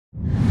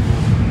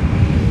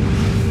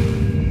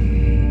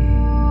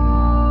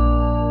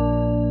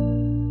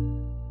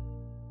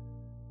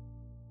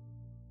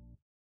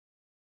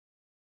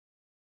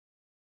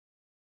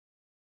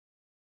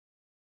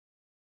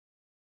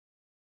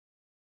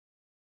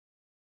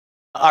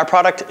Our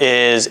product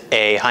is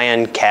a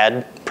high-end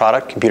CAD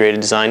product, computer-aided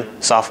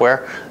design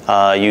software,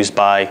 used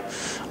by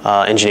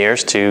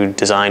engineers to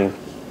design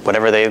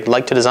whatever they'd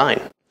like to design.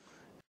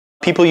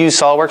 People use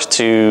SolidWorks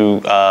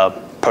to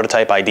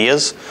prototype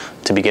ideas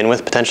to begin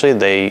with, potentially.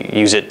 They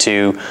use it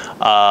to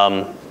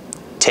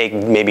take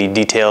maybe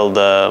detailed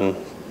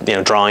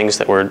drawings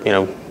that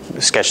were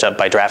sketched up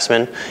by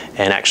draftsmen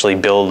and actually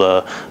build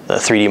a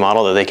 3D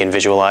model that they can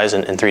visualize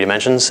in 3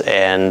 dimensions,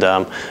 and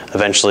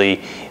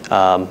eventually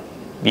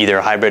either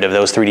a hybrid of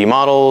those 3D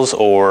models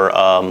or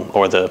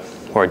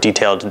a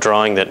detailed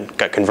drawing that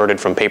got converted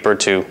from paper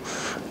to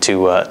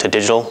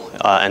digital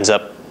ends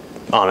up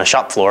on a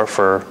shop floor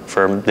for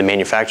the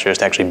manufacturers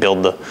to actually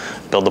build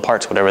the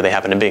parts, whatever they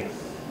happen to be.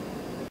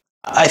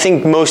 I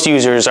think most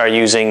users are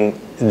using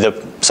the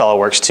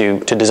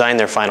SolidWorks to design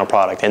their final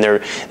product, and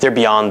they're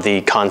beyond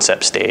the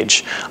concept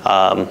stage.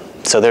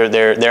 So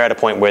they're at a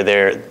point where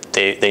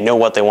they know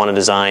what they want to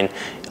design.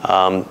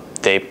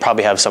 They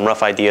probably have some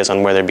rough ideas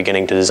on where they're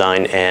beginning to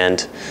design,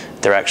 and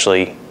they're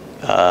actually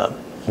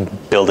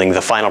building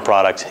the final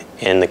product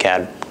in the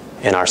CAD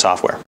in our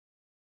software.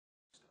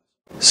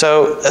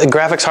 So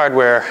graphics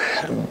hardware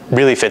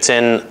really fits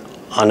in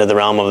under the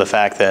realm of the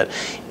fact that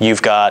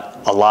you've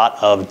got a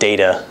lot of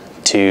data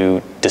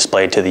to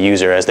display to the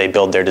user as they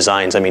build their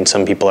designs. I mean,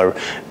 some people are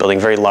building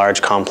very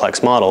large,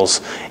 complex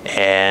models,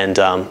 and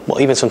well,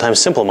 even sometimes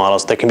simple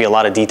models. There can be a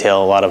lot of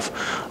detail, a lot of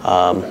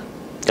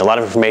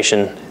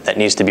information that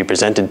needs to be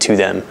presented to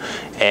them,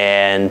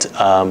 and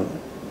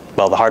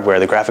well,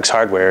 the graphics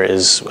hardware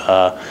is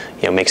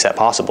makes that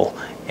possible.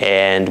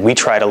 And we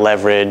try to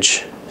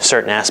leverage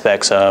certain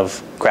aspects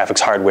of graphics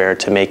hardware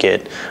to make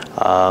it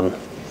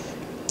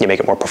make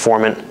it more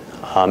performant,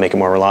 make it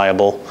more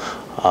reliable,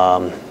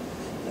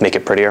 make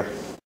it prettier.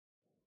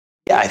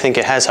 Yeah, I think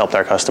it has helped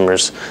our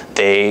customers.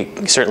 They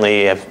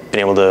certainly have been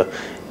able to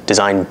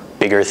design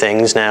bigger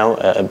things now.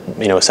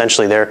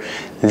 Essentially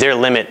their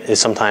limit is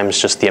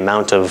sometimes just the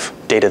amount of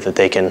data that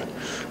they can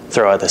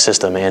throw at the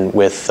system, and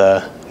with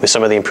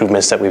some of the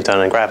improvements that we've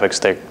done in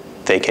graphics,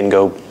 they can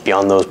go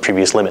beyond those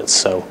previous limits,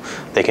 so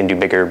they can do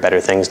bigger,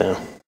 better things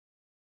now.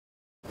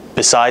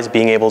 Besides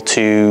being able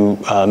to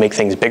make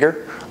things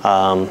bigger,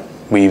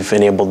 we've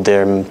enabled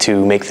them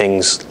to make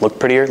things look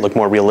prettier, look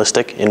more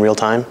realistic in real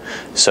time.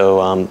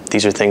 So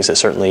these are things that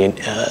certainly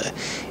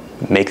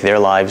make their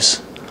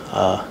lives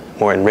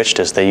more enriched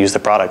as they use the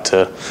product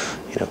to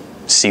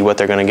see what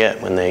they're going to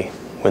get when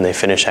they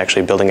finish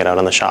actually building it out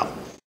on the shop.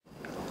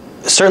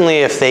 Certainly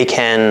if they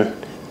can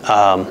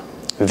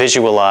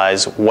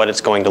visualize what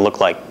it's going to look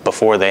like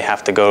before they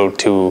have to go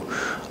to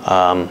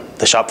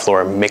the shop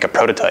floor and make a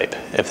prototype,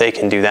 if they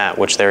can do that,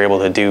 which they're able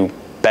to do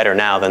better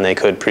now than they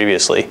could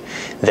previously,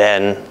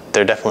 then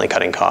they're definitely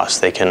cutting costs.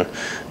 They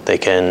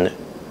can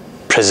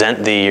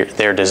present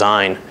their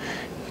design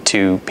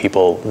to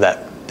people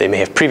that they may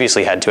have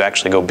previously had to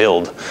actually go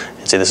build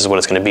and say this is what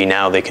it's going to be.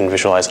 Now they can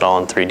visualize it all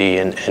in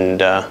 3D,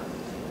 and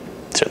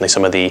certainly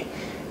some of the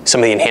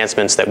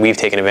enhancements that we've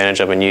taken advantage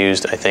of and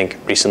used, I think,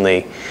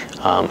 recently,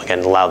 again,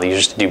 allow the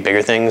users to do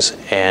bigger things,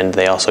 and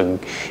they also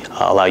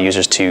allow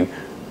users to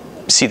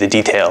see the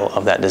detail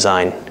of that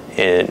design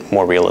in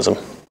more realism.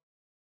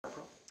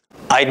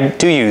 I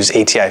do use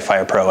ATI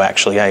FirePro,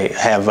 actually. I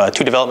have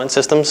 2 development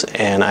systems,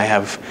 and I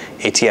have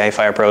ATI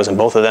FirePros in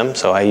both of them,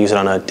 so I use it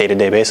on a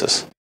day-to-day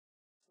basis.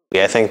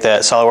 I think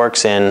that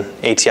SolidWorks and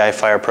ATI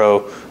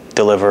FirePro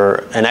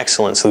deliver an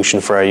excellent solution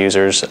for our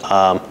users.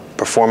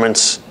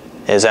 Performance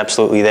is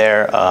absolutely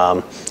there,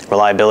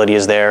 reliability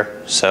is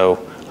there,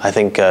 so I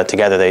think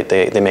together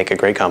they make a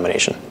great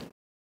combination.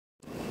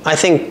 I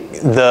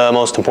think the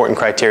most important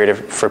criteria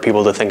for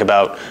people to think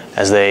about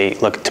as they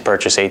look to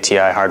purchase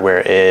ATI hardware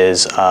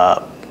is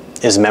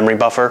memory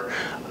buffer,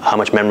 how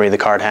much memory the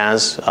card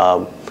has.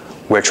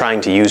 We're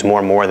trying to use more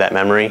and more of that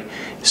memory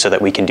so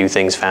that we can do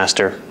things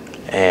faster,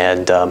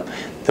 and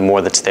the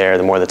more that's there,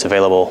 the more that's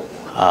available,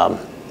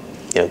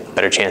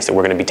 better chance that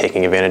we're going to be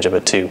taking advantage of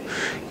it to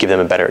give them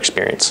a better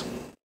experience.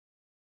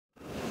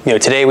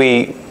 Today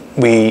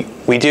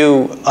we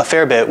do a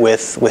fair bit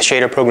with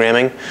shader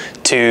programming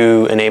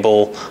to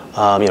enable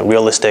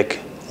realistic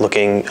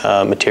looking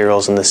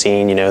materials in the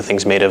scene,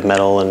 things made of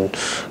metal and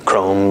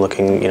chrome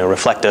looking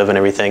reflective and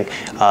everything,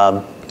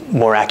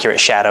 more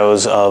accurate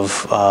shadows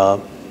of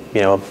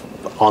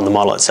on the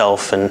model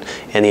itself and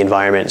the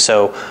environment.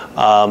 So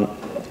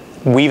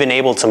we've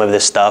enabled some of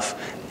this stuff,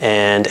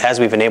 and as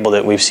we've enabled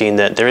it, we've seen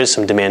that there is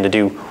some demand to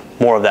do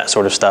more of that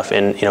sort of stuff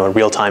in a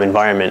real-time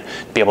environment,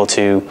 be able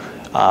to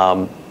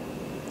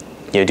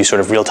do sort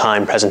of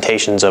real-time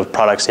presentations of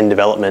products in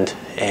development,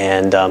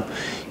 and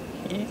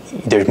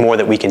there's more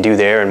that we can do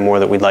there and more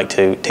that we'd like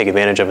to take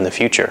advantage of in the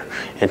future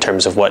in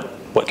terms of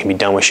what can be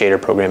done with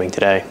shader programming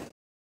today.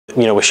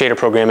 With shader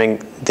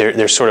programming,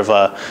 there's sort of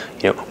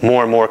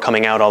more and more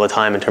coming out all the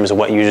time in terms of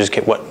what users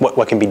can,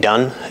 what can be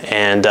done,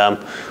 and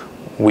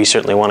we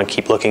certainly want to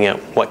keep looking at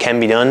what can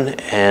be done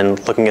and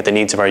looking at the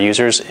needs of our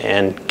users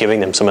and giving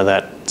them some of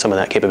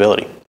that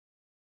capability.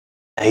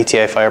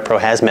 ATI FirePro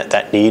has met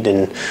that need,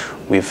 and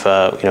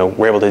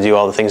we're able to do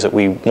all the things that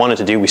we wanted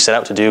to do, we set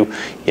out to do,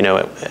 in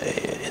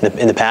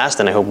the past,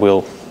 and I hope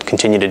we'll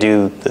continue to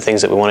do the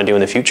things that we want to do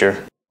in the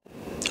future.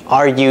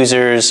 Our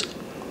users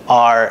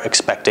are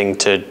expecting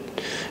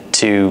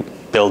to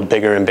build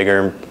bigger and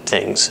bigger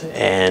things,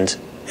 and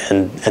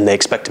they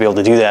expect to be able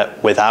to do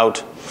that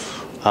without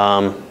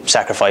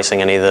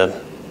sacrificing any of the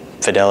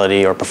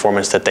fidelity or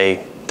performance that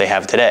they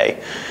have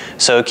today.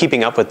 So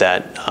keeping up with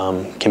that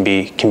can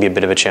be a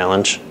bit of a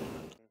challenge.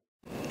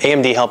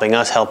 AMD helping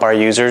us help our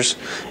users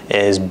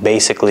is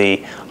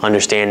basically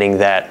understanding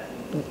that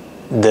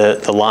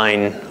the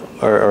line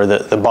or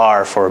the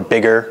bar for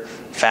bigger,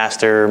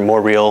 faster,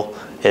 more real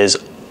is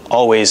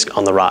always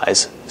on the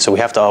rise. So we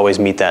have to always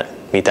meet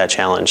that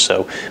challenge.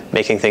 So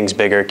making things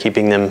bigger,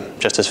 keeping them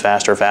just as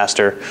fast or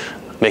faster,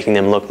 making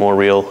them look more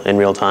real in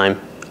real time.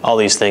 All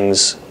these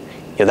things,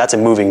 that's a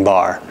moving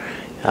bar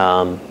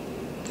for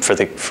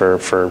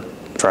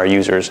our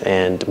users,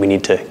 and we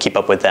need to keep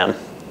up with them.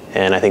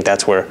 And I think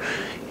that's where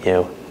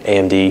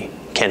AMD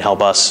can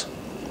help us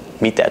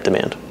meet that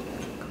demand.